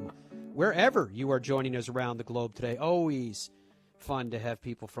from wherever you are joining us around the globe today. Always fun to have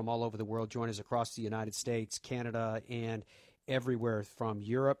people from all over the world join us across the United States, Canada, and everywhere from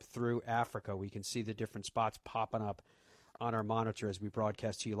Europe through Africa. We can see the different spots popping up on our monitor as we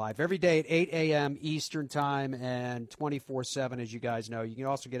broadcast to you live every day at 8 a.m. Eastern Time and 24/7, as you guys know. You can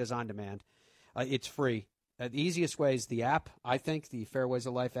also get us on demand. It's free. The easiest way is the app, I think, the Fairways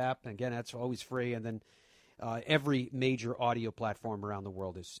of Life app. And again, that's always free. And then every major audio platform around the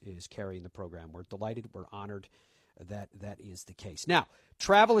world is carrying the program. We're delighted. We're honored that that is the case. Now,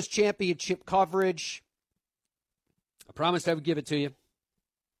 Travelers Championship coverage. I promised I would give it to you.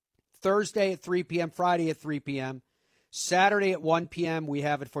 Thursday at 3 p.m., Friday at 3 p.m., Saturday at 1 p.m., we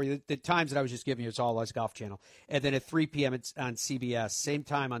have it for you. The times that I was just giving you, it's all us Golf Channel. And then at 3 p.m., it's on CBS. Same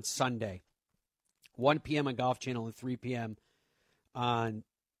time on Sunday. 1 p.m. on Golf Channel and 3 p.m. on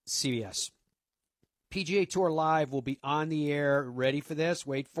CBS. PGA Tour Live will be on the air. Ready for this?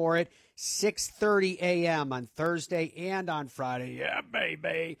 Wait for it. 6:30 a.m. on Thursday and on Friday. Yeah,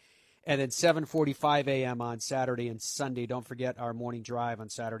 baby. And then 7:45 a.m. on Saturday and Sunday. Don't forget our morning drive on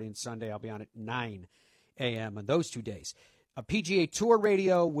Saturday and Sunday. I'll be on at 9 a.m. on those 2 days. PGA Tour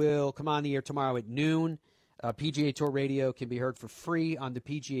Radio will come on the air tomorrow at noon. PGA Tour Radio can be heard for free on the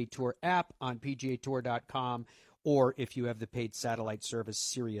PGA Tour app on PGAtour.com, or if you have the paid satellite service,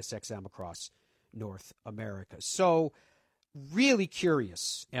 Sirius XM across North America. So really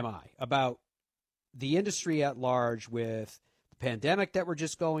curious am I about the industry at large with the pandemic that we're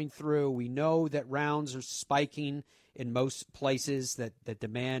just going through. We know that rounds are spiking in most places, that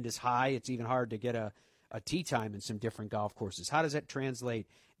demand is high. It's even hard to get a tee time in some different golf courses. How does that translate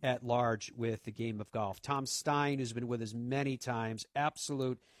at large with the game of golf? Tom Stine, who's been with us many times,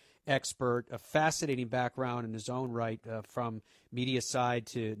 absolute expert, a fascinating background in his own right, from media side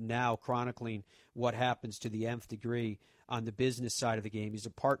to now chronicling what happens to the nth degree on the business side of the game. He's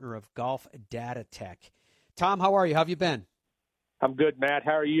a partner of Golf Datatech. Tom, how are you? How have you been? I'm good, Matt.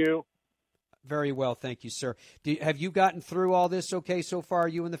 How are you? Very well, thank you, sir. Have you gotten through all this okay so far,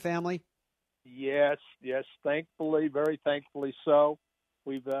 you and the family? Yes, thankfully, very thankfully so.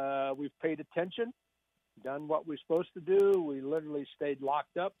 We've paid attention, done what we're supposed to do. We literally stayed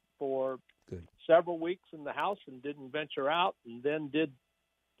locked up for several weeks in the house and didn't venture out, and then did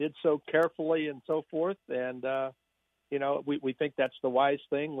so carefully and so forth. And we think that's the wise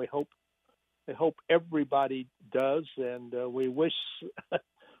thing. We hope everybody does, and we wish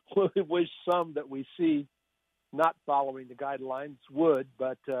we wish some that we see not following the guidelines would,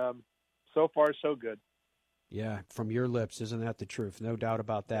 but so far so good. Yeah, from your lips, isn't that the truth? No doubt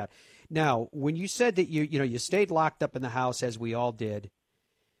about that. Now, when you said that you stayed locked up in the house, as we all did,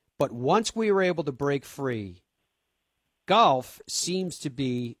 but once we were able to break free, golf seems to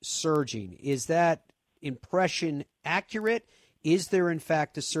be surging. Is that impression accurate? Is there, in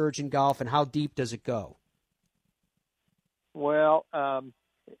fact, a surge in golf, and how deep does it go? Well,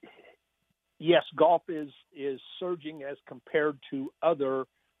 yes, golf is surging as compared to other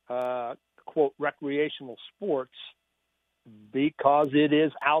quote, recreational sports, because it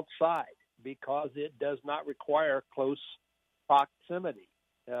is outside, because it does not require close proximity.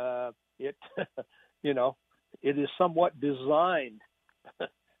 It is somewhat designed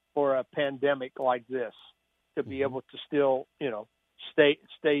for a pandemic like this to be able to still,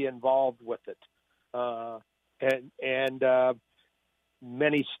 stay involved with it. And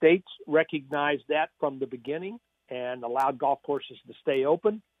many states recognized that from the beginning and allowed golf courses to stay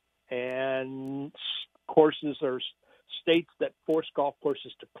open. And courses or states that force golf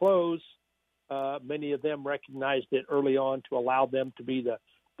courses to close, many of them recognized it early on to allow them to be the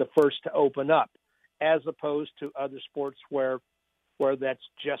first to open up, as opposed to other sports where that's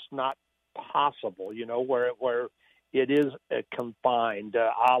just not possible, where it is confined,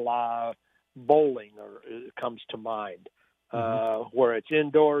 a la bowling, or it comes to mind, where it's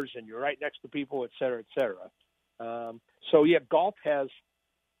indoors and you're right next to people, et cetera, et cetera. Golf has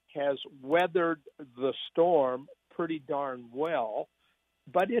weathered the storm pretty darn well,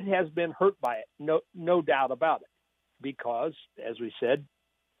 but it has been hurt by it, no doubt about it, because, as we said,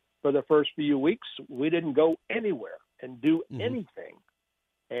 for the first few weeks, we didn't go anywhere and do anything.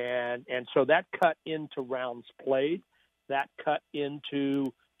 And so that cut into rounds played, that cut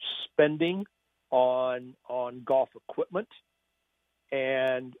into spending on golf equipment,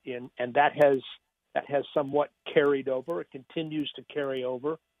 and that has somewhat carried over. It continues to carry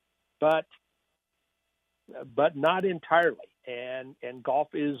over. But not entirely, and golf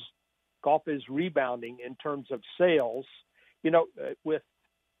is rebounding in terms of sales. With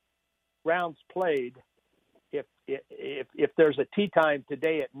rounds played, if there's a tee time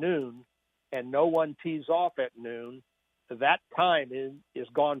today at noon and no one tees off at noon, that time is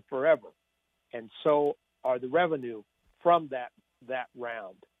gone forever, and so are the revenue from that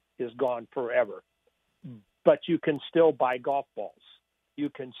round is gone forever. But you can still buy golf balls. You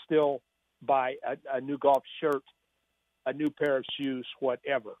can still buy a new golf shirt, a new pair of shoes,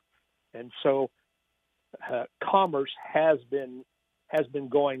 whatever. And so commerce has been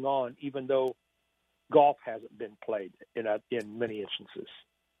going on, even though golf hasn't been played in many instances.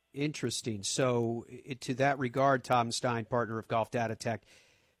 Interesting. So to that regard, Tom Stine, partner of Golf Datatech,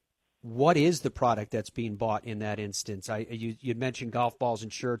 what is the product that's being bought in that instance? You mentioned golf balls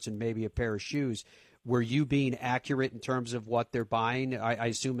and shirts and maybe a pair of shoes. Were you being accurate in terms of what they're buying? I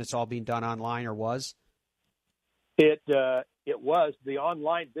assume it's all being done online, or was? It was. The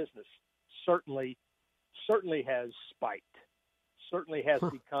online business certainly has spiked. Certainly has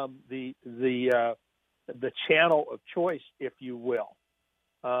become the channel of choice, if you will.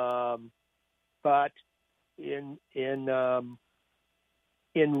 But in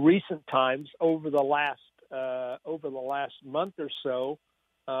recent times, over the last month or so,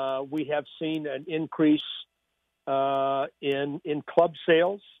 we have seen an increase in club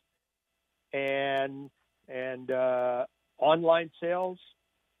sales and online sales.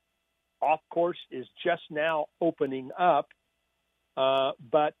 Off course is just now opening up,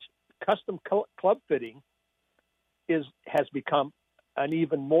 but custom club fitting has become an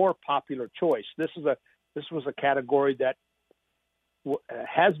even more popular choice. This was a category that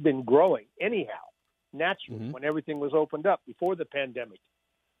has been growing anyhow, naturally, when everything was opened up before the pandemic.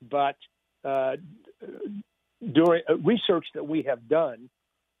 But during research that we have done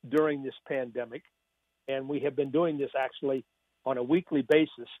during this pandemic, and we have been doing this actually on a weekly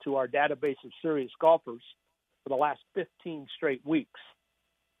basis to our database of serious golfers for the last 15 straight weeks,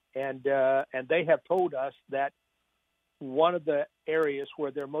 and they have told us that one of the areas where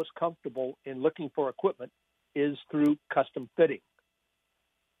they're most comfortable in looking for equipment is through custom fitting,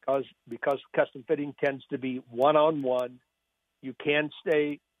 because custom fitting tends to be one-on-one. You can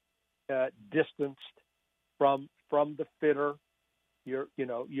stay distanced from the fitter. You're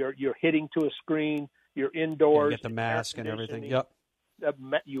hitting to a screen. You're indoors. You get the mask and everything. Yep.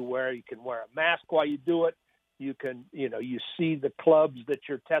 You can wear a mask while you do it. You can, you see the clubs that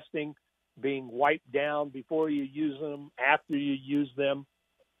you're testing being wiped down before you use them, after you use them,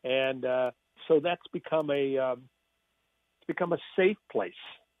 and so that's become a safe place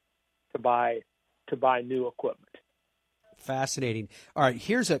to buy new equipment. Fascinating. All right,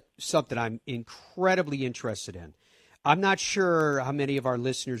 here's something I'm incredibly interested in. I'm not sure how many of our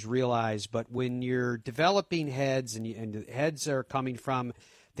listeners realize, but when you're developing heads and the heads are coming from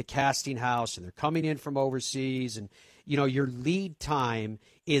the casting house and they're coming in from overseas, and your lead time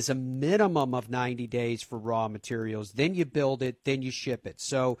is a minimum of 90 days for raw materials. Then you build it, then you ship it.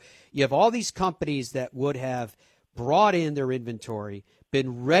 So you have all these companies that would have brought in their inventory,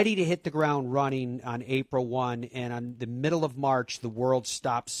 been ready to hit the ground running on April 1, and on the middle of March, the world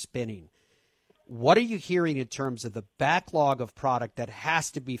stops spinning. What are you hearing in terms of the backlog of product that has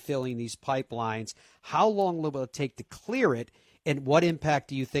to be filling these pipelines? How long will it take to clear it? And what impact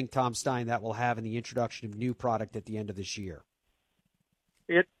do you think, Tom Stine, that will have in the introduction of new product at the end of this year?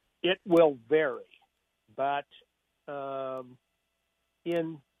 It will vary, but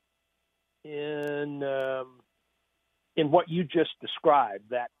in what you just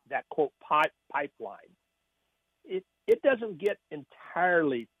described, that quote pipeline, it doesn't get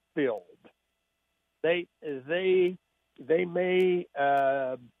entirely filled. They may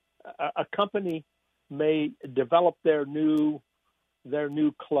a company may develop their new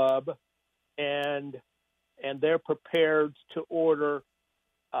club, and they're prepared to order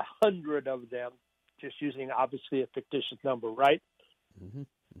 100 of them, just using obviously a fictitious number, right? Mm-hmm.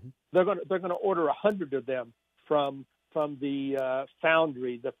 Mm-hmm. They're gonna order 100 of them from the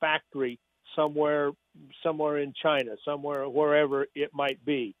foundry, the factory somewhere in China, wherever it might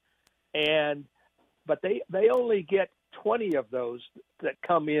be, but they only get 20 of those that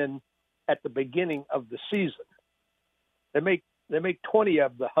come in at the beginning of the season. They make 20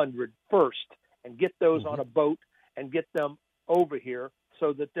 of the 100 first and get those on a boat and get them over here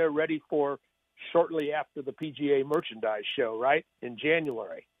so that they're ready for shortly after the PGA Merchandise Show, right, in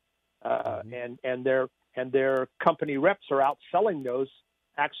January. And their company reps are out selling those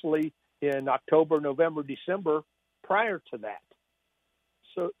actually in October, November, December prior to that.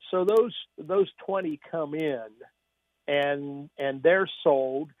 So those 20 come in and they're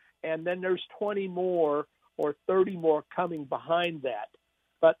sold, and then there's 20 more or 30 more coming behind that.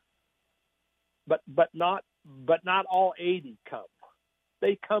 But not all 80 come.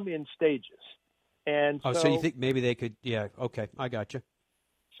 They come in stages. And so you think maybe they could? Yeah, okay, I got you.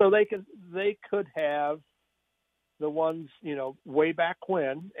 So they could have the ones, way back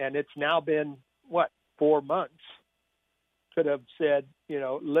when, and it's now been 4 months. Could have said,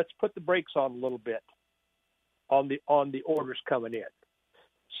 let's put the brakes on a little bit on the orders coming in.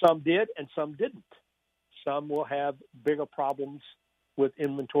 Some did, and some didn't. Some will have bigger problems with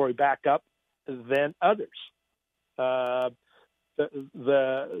inventory backup than others. The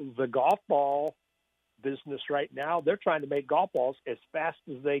golf ball business right now, they're trying to make golf balls as fast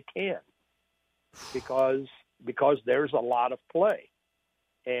as they can because there's a lot of play,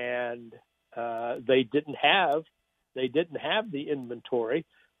 and they didn't have the inventory.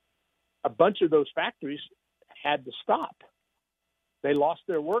 A bunch of those factories had to stop. They lost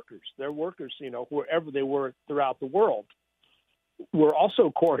their workers. Their workers, wherever they were throughout the world, were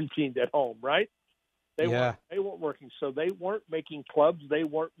also quarantined at home, right? They weren't working, so they weren't making clubs. They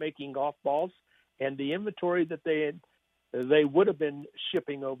weren't making golf balls, and the inventory that they would have been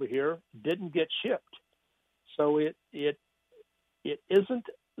shipping over here didn't get shipped. So it isn't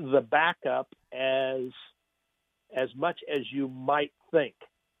the backup as much as you might think.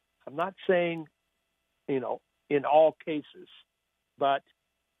 I'm not saying, in all cases, but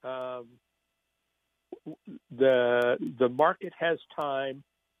the market has time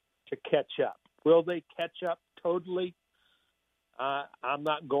to catch up. Will they catch up totally? I'm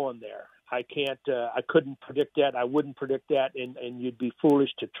not going there. I can't. I couldn't predict that. I wouldn't predict that, and you'd be foolish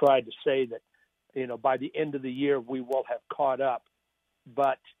to try to say that, by the end of the year we will have caught up.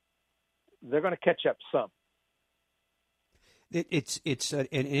 But they're going to catch up some. It's an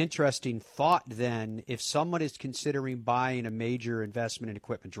interesting thought then. If someone is considering buying a major investment in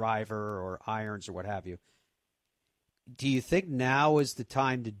equipment, driver or irons or what have you, do you think now is the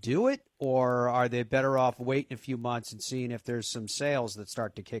time to do it, or are they better off waiting a few months and seeing if there's some sales that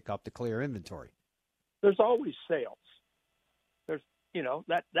start to kick up to clear inventory? There's always sales. There's,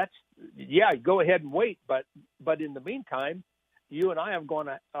 that's go ahead and wait, but in the meantime, you and I are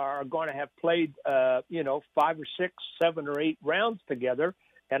going to have played 5 or 6, 7 or 8 rounds together,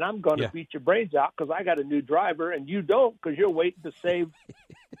 and I'm going to beat your brains out because I got a new driver and you don't, because you're waiting to save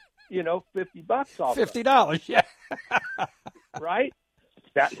 $50 off $50, yeah. Right?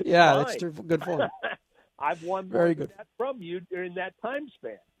 That's fine. That's good for me. I've won Very good that from you during that time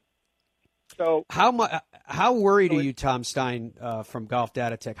span. So how worried are you, Tom Stine, from Golf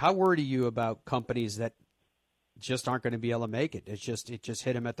Datatech? How worried are you about companies that just aren't going to be able to make it? It just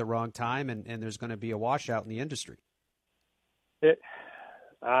hit them at the wrong time, and there's going to be a washout in the industry.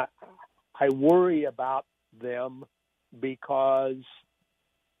 I worry about them because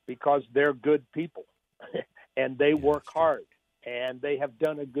they're good people and they work hard and they have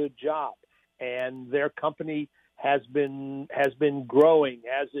done a good job, and their company has been growing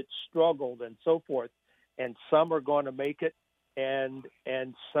as it struggled and so forth. And some are going to make it and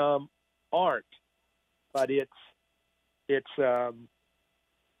some aren't. But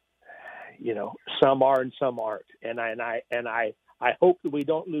some are and some aren't. And I hope that we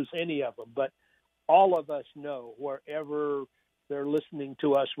don't lose any of them. But all of us know, wherever they're listening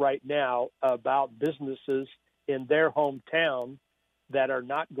to us right now, about businesses in their hometown that are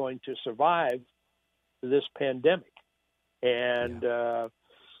not going to survive this pandemic, and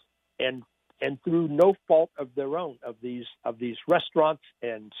through no fault of their own, of these restaurants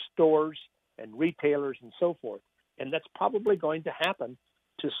and stores and retailers and so forth. And that's probably going to happen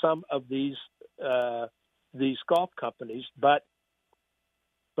to some of these golf companies, but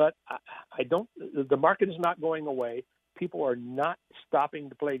I don't. The market is not going away. People are not stopping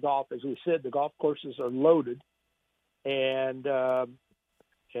to play golf. As we said, the golf courses are loaded, and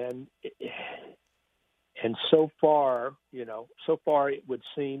so far, it would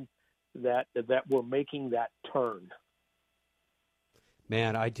seem that we're making that turn.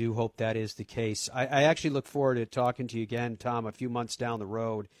 Man, I do hope that is the case. I actually look forward to talking to you again, Tom, a few months down the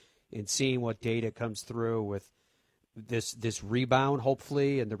road and seeing what data comes through with this rebound,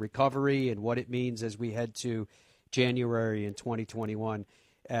 hopefully, and the recovery and what it means as we head to January in 2021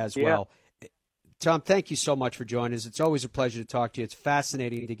 as well. Tom, thank you so much for joining us. It's always a pleasure to talk to you. It's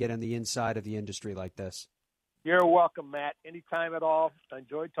fascinating to get on the inside of the industry like this. You're welcome, Matt. Anytime at all. I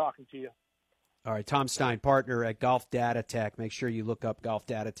enjoyed talking to you. All right, Tom Stine, partner at Golf Datatech. Make sure you look up Golf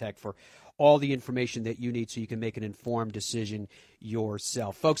Datatech for all the information that you need so you can make an informed decision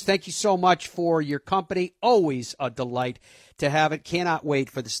yourself. Folks, thank you so much for your company. Always a delight to have it. Cannot wait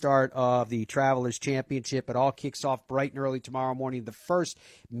for the start of the Travelers Championship. It all kicks off bright and early tomorrow morning. The first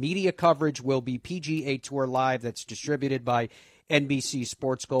media coverage will be PGA Tour Live. That's distributed by NBC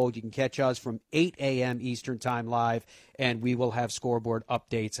Sports Gold. You can catch us from 8 a.m. Eastern Time live, and we will have scoreboard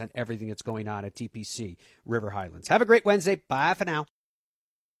updates on everything that's going on at TPC River Highlands. Have a great Wednesday. Bye for now.